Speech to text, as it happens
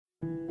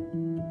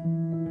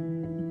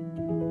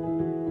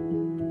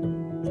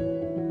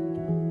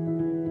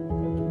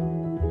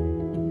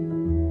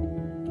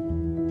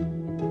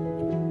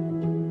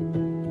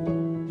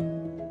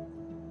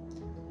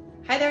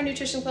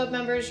Nutrition Club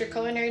members, your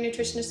culinary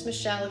nutritionist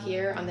Michelle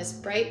here on this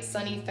bright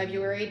sunny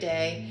February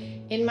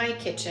day in my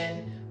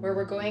kitchen where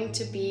we're going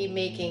to be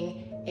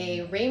making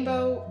a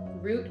rainbow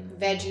root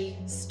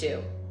veggie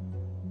stew.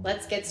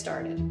 Let's get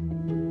started.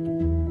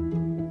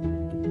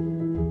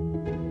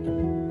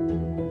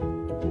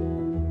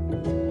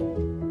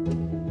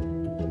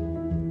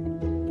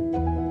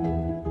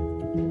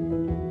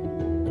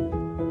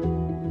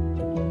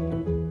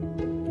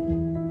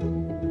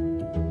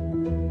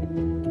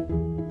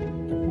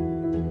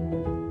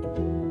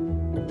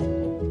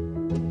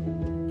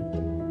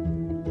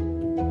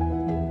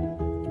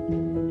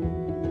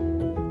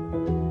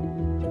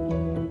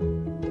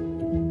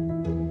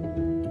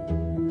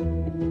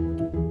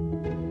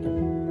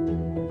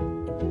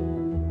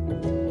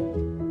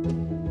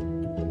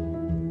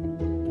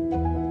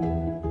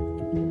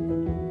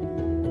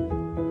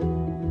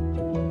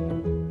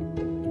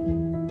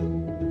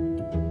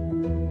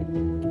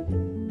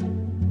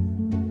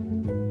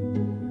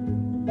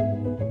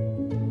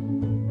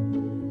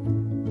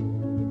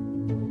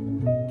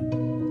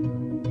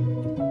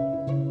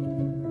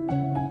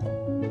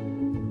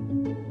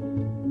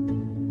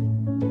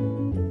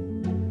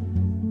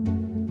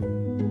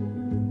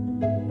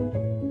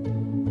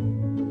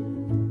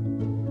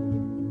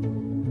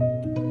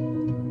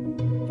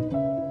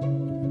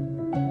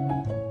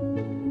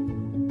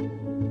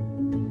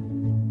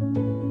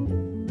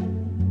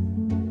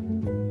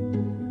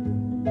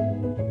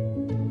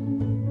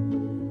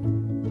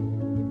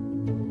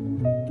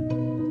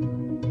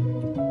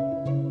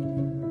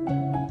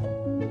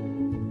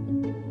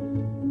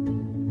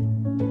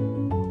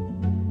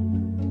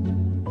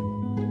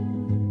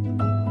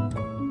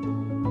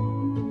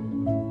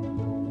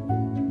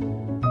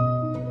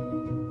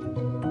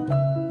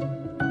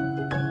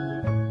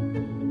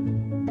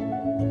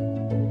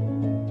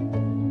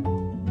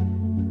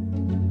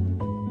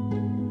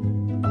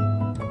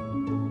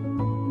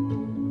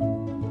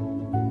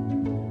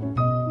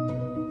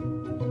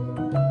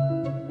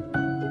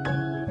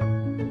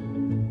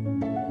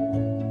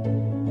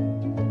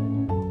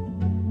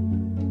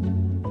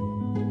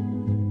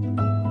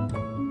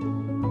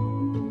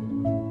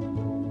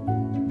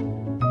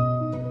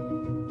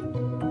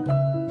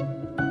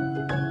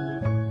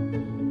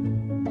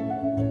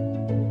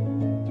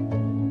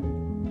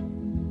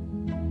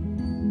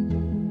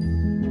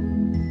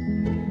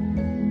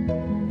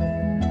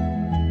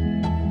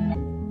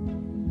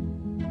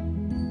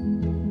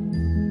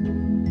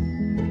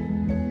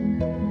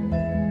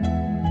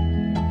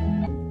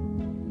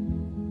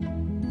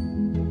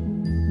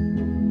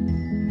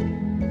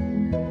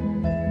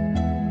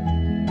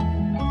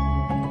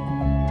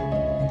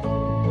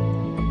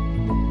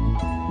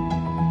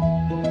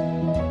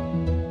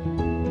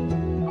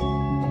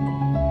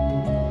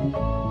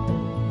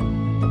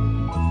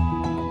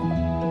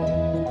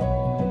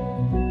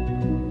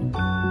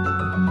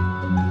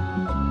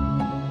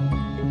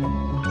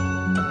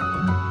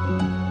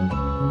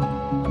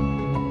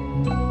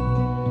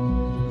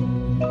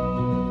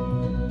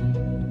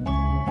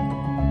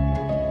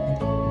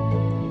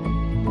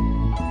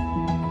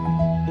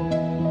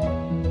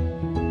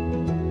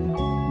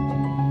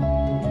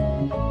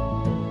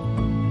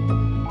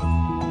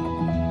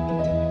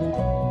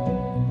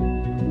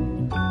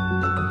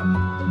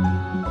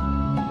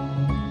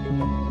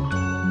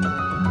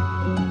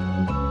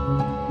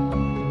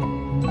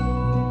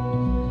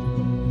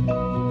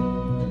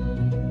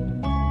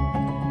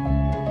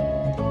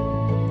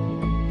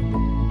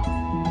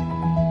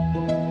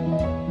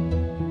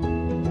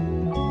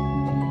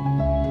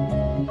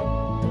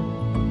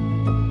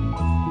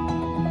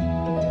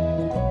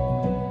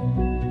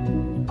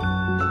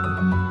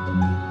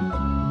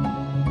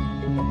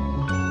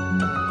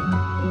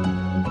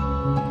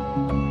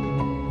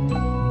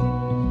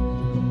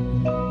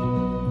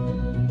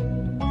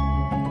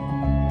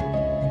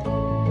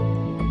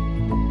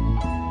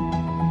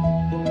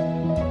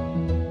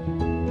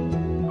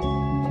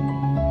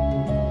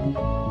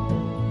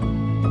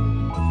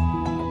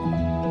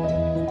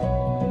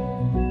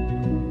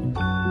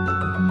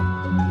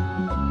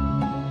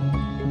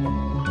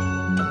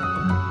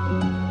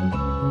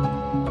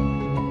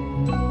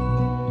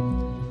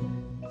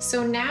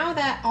 So now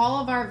that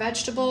all of our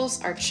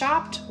vegetables are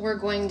chopped, we're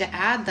going to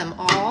add them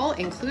all,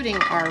 including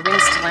our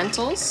rinsed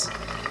lentils,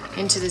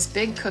 into this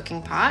big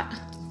cooking pot.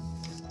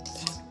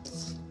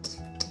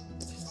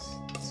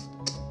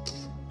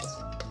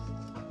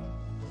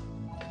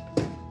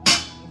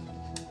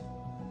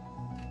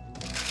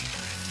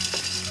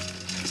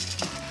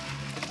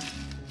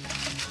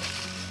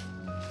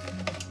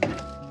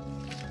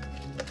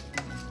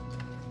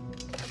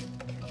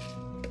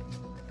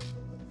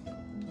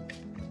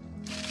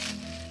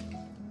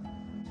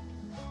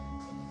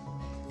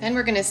 Then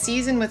we're going to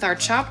season with our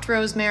chopped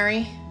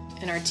rosemary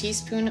and our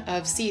teaspoon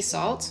of sea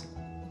salt.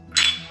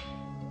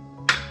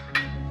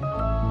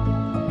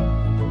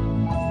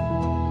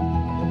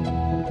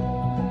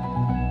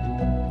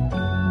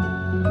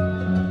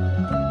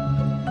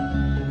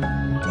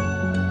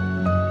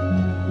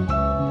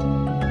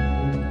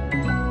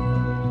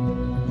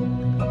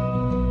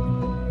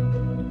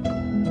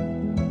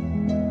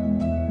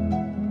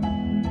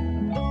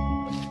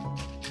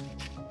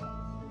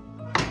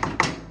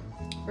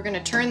 We're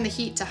going to turn the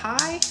heat to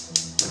high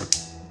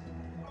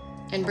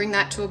and bring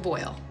that to a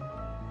boil.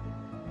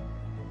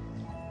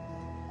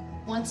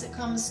 Once it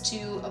comes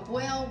to a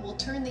boil, we'll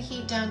turn the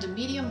heat down to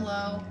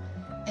medium-low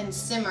and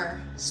simmer,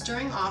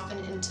 stirring often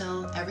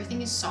until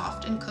everything is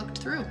soft and cooked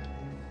through.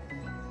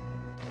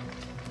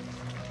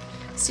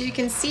 So you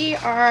can see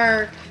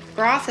our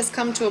broth has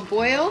come to a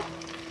boil.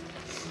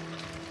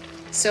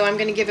 So I'm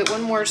going to give it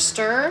one more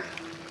stir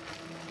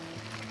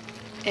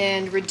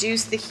and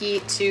reduce the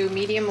heat to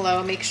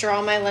medium-low. Make sure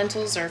all my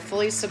lentils are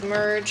fully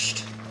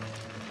submerged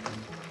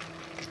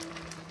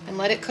and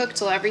let it cook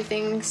till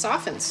everything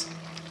softens.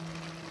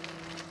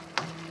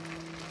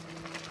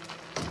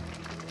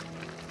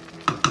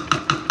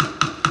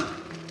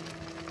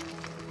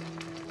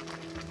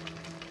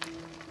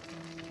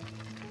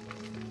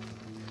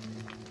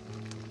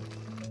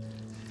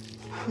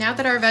 Now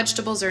that our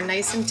vegetables are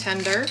nice and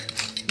tender,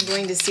 I'm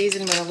going to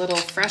season with a little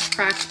fresh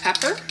cracked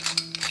pepper.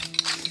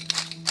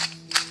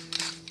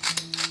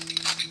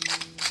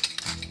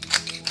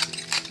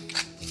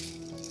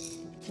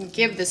 And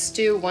give the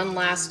stew one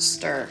last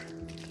stir.